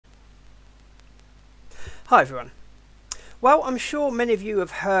Hi everyone. Well, I'm sure many of you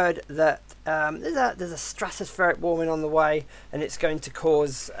have heard that there's a stratospheric warming on the way, and it's going to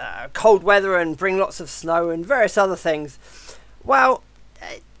cause cold weather and bring lots of snow and various other things. Well,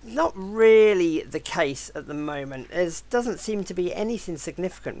 not really the case at the moment. There doesn't seem to be anything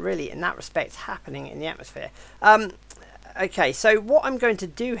significant really in that respect happening in the atmosphere. Okay, so what I'm going to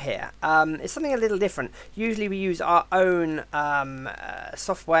do here is something a little different. Usually we use our own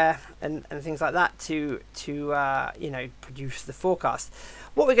software and things like that to you know, produce the forecast.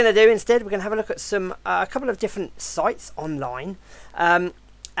 What we're going to do instead, we're going to have a look at a couple of different sites online, and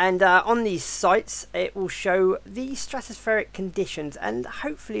on these sites it will show the stratospheric conditions, and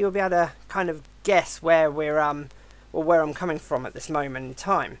hopefully you'll be able to kind of guess where we're or where I'm coming from at this moment in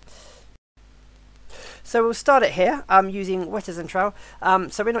time. So we'll start it here using Wight. So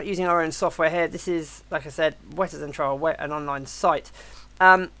we're not using our own software here. This is, like I said, Wight, an online site.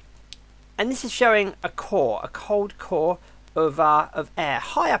 And this is showing a cold core of air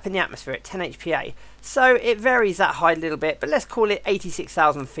high up in the atmosphere at 10 HPA. So it varies that height a little bit, but let's call it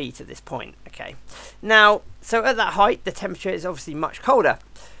 86,000 feet at this point. Okay. Now, so at that height, the temperature is obviously much colder.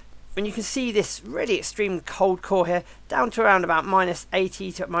 And you can see this really extreme cold core here down to around about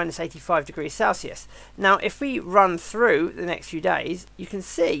 -80 to -85 degrees Celsius. Now, if we run through the next few days, you can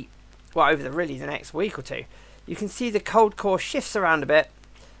see, well, over the next week or two, you can see the cold core shifts around a bit,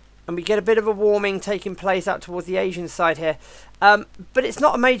 and we get a bit of a warming taking place out towards the Asian side here. But it's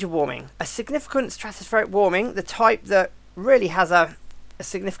not a major warming. A significant stratospheric warming, the type that really has a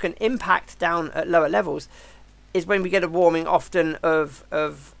significant impact down at lower levels, is when we get a warming often of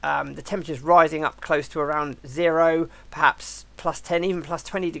the temperatures rising up close to around 0, perhaps +10, even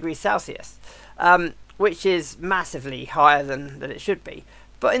 +20 degrees Celsius, which is massively higher than it should be.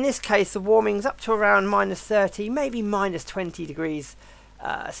 But in this case, the warming's up to around -30, maybe -20 degrees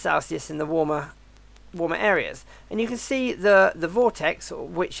Celsius in the warmer areas. And you can see the vortex,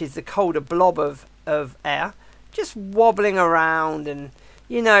 which is the colder blob of air, just wobbling around, and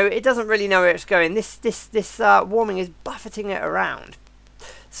you know, it doesn't really know where it's going. This warming is buffeting it around.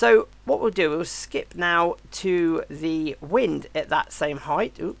 So what we'll do, we'll skip now to the wind at that same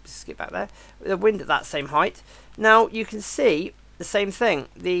height. Oops, skip back there. The wind at that same height. Now you can see the same thing.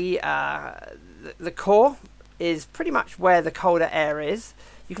 The core is pretty much where the colder air is.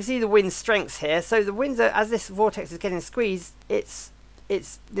 You can see the wind strengths here. So the winds are, as this vortex is getting squeezed, it's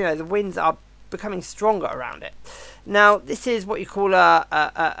you know, the winds are becoming stronger around it. Now this is what you call a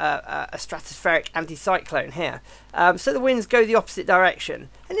stratospheric anticyclone here. So the winds go the opposite direction,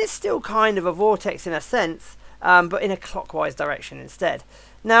 and it's still kind of a vortex in a sense, but in a clockwise direction instead.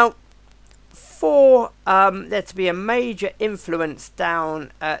 Now for there to be a major influence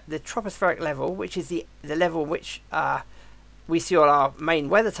down at the tropospheric level, which is the level which we see all our main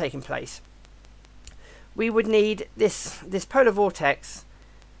weather taking place, we would need this polar vortex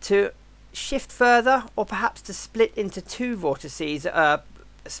to shift further, or perhaps to split into two vortices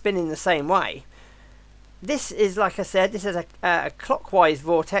spinning the same way. This is, like I said, this is a clockwise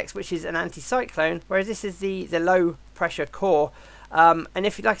vortex, which is an anticyclone, whereas this is the low pressure core. And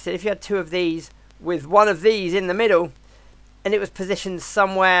if you, like I said, if you had two of these with one of these in the middle, and it was positioned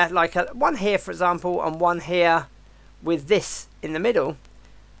somewhere like one here, for example, and one here with this in the middle,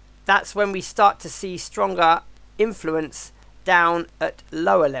 that's when we start to see stronger influence down at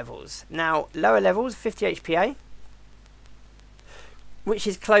lower levels. Now lower levels, 50 HPA, which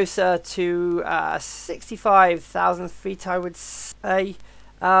is closer to 65,000 feet, I would say.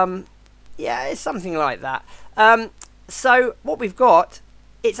 Yeah, it's something like that. So what we've got,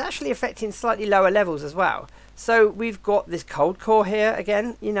 it's actually affecting slightly lower levels as well. So we've got this cold core here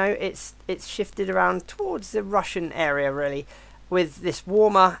again. You know, it's shifted around towards the Russian area really, with this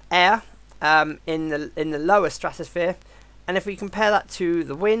warmer air in the lower stratosphere. And if we compare that to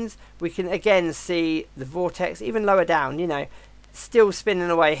the winds, we can again see the vortex even lower down, you know, still spinning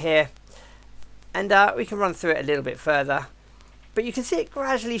away here. And we can run through it a little bit further. But you can see it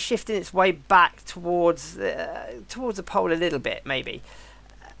gradually shifting its way back towards the pole a little bit, maybe.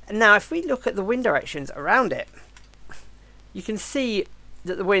 Now, if we look at the wind directions around it, you can see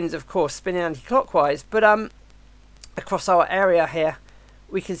that the wind's, of course, spinning anti-clockwise. But across our area here,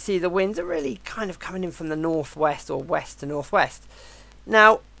 we can see the winds are really kind of coming in from the northwest or west to northwest.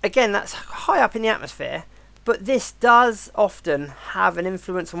 Now, again, that's high up in the atmosphere, but this does often have an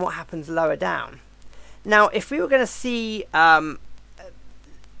influence on what happens lower down. Now, if we were going to see,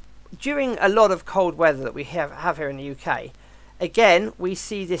 during a lot of cold weather that we have here in the UK, again, we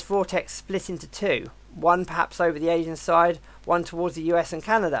see this vortex split into two. One perhaps over the Asian side, one towards the US and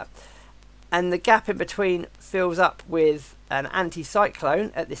Canada. And the gap in between fills up with an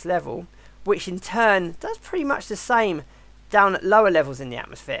anticyclone at this level, which in turn does pretty much the same down at lower levels in the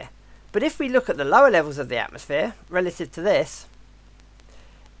atmosphere. But if we look at the lower levels of the atmosphere relative to this,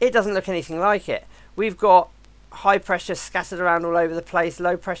 it doesn't look anything like it. We've got high pressure scattered around all over the place,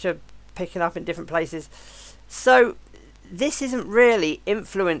 low pressure picking up in different places. So this isn't really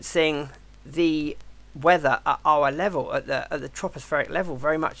influencing the weather at our level, at the tropospheric level,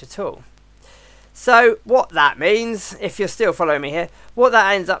 very much at all. So what that means, if you're still following me here, what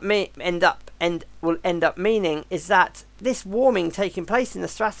that will end up meaning is that this warming taking place in the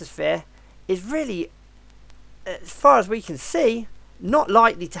stratosphere is really, as far as we can see, not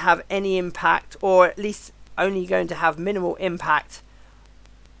likely to have any impact, or at least only going to have minimal impact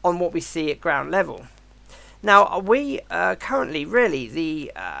on what we see at ground level. Now we currently really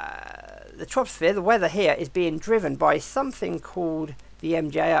the troposphere, the weather here, is being driven by something called the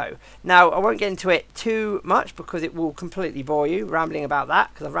MJO. Now I won't get into it too much because it will completely bore you rambling about that,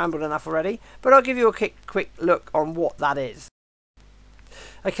 because I've rambled enough already, but I'll give you a quick look on what that is.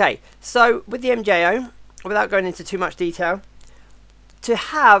 Okay, so with the MJO, without going into too much detail, to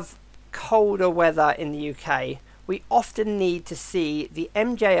have colder weather in the UK, we often need to see the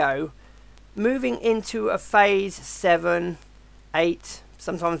MJO moving into a phase 7, 8,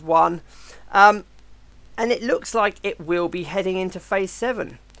 sometimes 1, and it looks like it will be heading into phase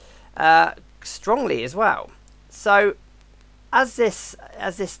 7 strongly as well. So as this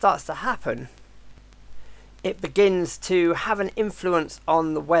starts to happen, it begins to have an influence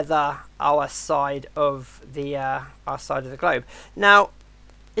on the weather our side of the globe. Now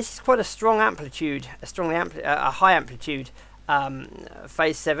this is quite a strong amplitude, a high amplitude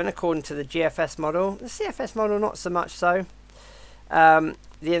phase 7 according to the GFS model. The CFS model not so much so.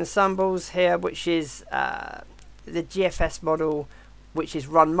 The ensembles here, which is the GFS model, which is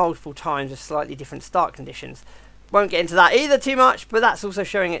run multiple times with slightly different start conditions. Won't get into that either too much, but that's also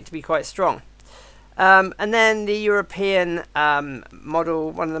showing it to be quite strong. And then the European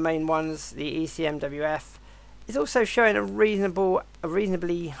model, one of the main ones, the ECMWF, is also showing a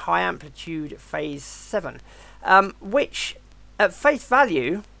reasonably high amplitude phase 7, which at face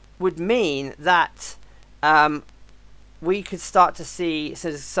value would mean that we could start to see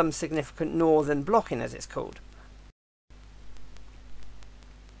some significant northern blocking, as it's called.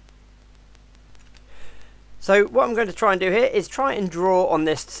 So what I'm going to try and do here is try and draw on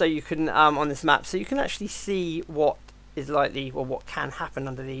this, so you can on this map, so you can actually see what is likely, or what can happen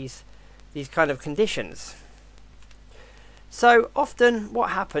under these kind of conditions. So often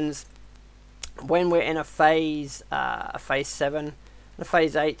what happens when we're in a phase 7 and a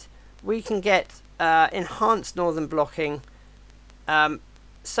phase 8, we can get enhanced northern blocking.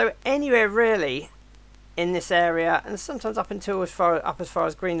 So anywhere really in this area, and sometimes up until as far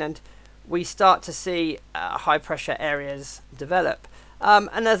as Greenland, we start to see high pressure areas develop.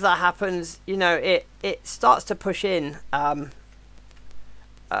 And as that happens, you know, it starts to push in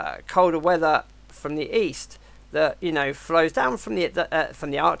colder weather from the east that, you know, flows down from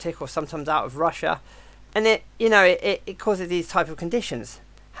the Arctic, or sometimes out of Russia, and it causes these type of conditions.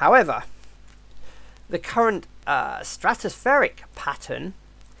 However, the current stratospheric pattern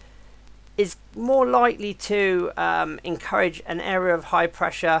is more likely to encourage an area of high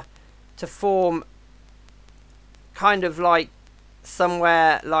pressure to form kind of like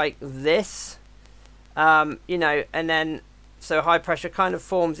somewhere like this, you know, and then so high pressure kind of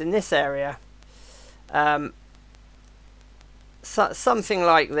forms in this area, something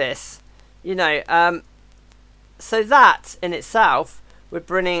like this, you know, so that in itself would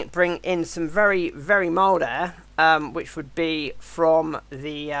bring in some very mild air, which would be from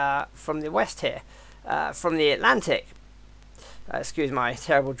the west here, from the Atlantic. Excuse my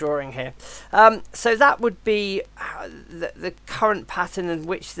terrible drawing here. So that would be the current pattern in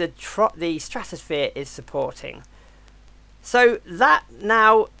which the stratosphere is supporting. So that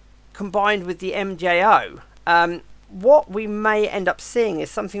now combined with the MJO, what we may end up seeing is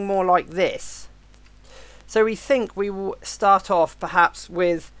something more like this. So we think we will start off perhaps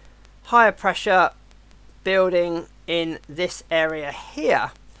with higher pressure building in this area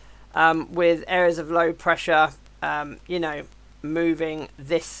here, with areas of low pressure, you know, moving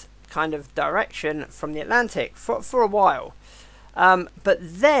this kind of direction from the Atlantic for a while. But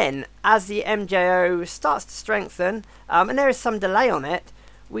then as the MJO starts to strengthen, and there is some delay on it,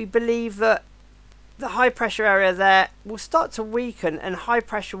 we believe that the high pressure area there will start to weaken, and high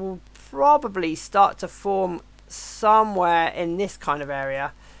pressure will probably start to form somewhere in this kind of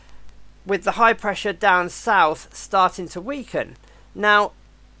area, with the high pressure down south starting to weaken. Now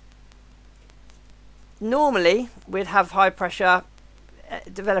normally we'd have high pressure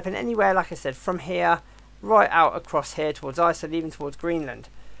developing anywhere, like I said, from here right out across here towards Iceland, even towards Greenland.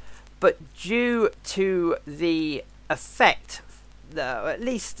 but due to the effect, at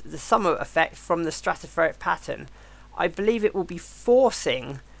least the summer effect from the stratospheric pattern, I believe it will be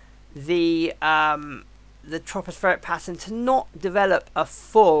forcing the tropospheric pattern to not develop a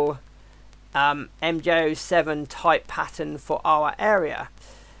full MJ07 type pattern for our area.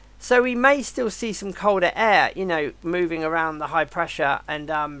 So we may still see some colder air, you know, moving around the high pressure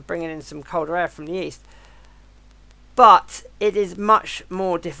and bringing in some colder air from the east. But it is much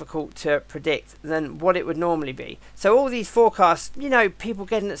more difficult to predict than what it would normally be. So all these forecasts, you know, people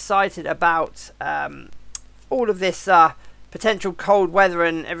getting excited about all of this potential cold weather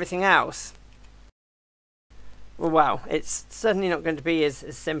and everything else. Well, it's certainly not going to be as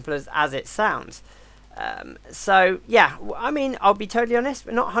simple as it sounds. So yeah, I mean, I'll be totally honest,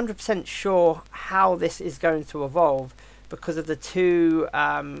 we're not 100% sure how this is going to evolve because of the two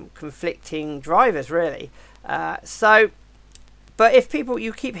conflicting drivers, really. But if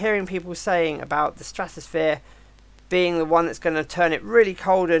you keep hearing people saying about the stratosphere being the one that's going to turn it really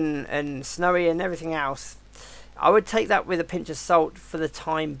cold and snowy and everything else, I would take that with a pinch of salt for the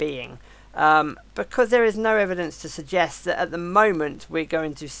time being, because there is no evidence to suggest that at the moment we're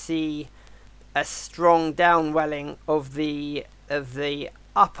going to see a strong downwelling of the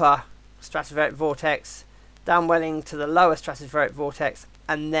upper stratospheric vortex, downwelling to the lower stratospheric vortex,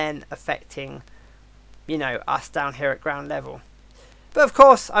 and then affecting, you know, us down here at ground level. But of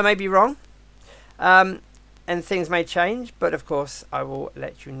course I may be wrong, and things may change, but of course I will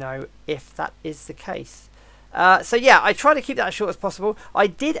let you know if that is the case. So yeah, I try to keep that as short as possible. I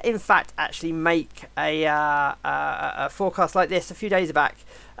did in fact actually make a forecast like this a few days back,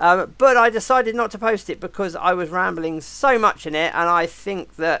 but I decided not to post it because I was rambling so much in it, and I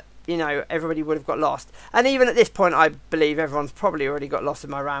think that, you know, everybody would have got lost. And even at this point, I believe everyone's probably already got lost in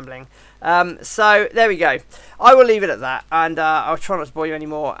my rambling. So there we go. I will leave it at that, and I'll try not to bore you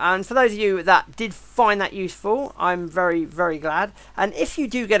anymore. And for those of you that did find that useful, I'm very, very glad. And if you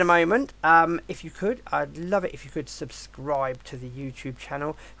do get a moment, if you could, I'd love it if you could subscribe to the YouTube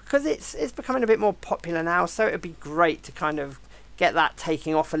channel, because it's becoming a bit more popular now. So it'd be great to kind of get that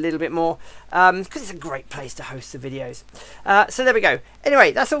taking off a little bit more, because it's a great place to host the videos. So there we go.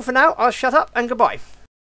 Anyway, that's all for now. I'll shut up and goodbye.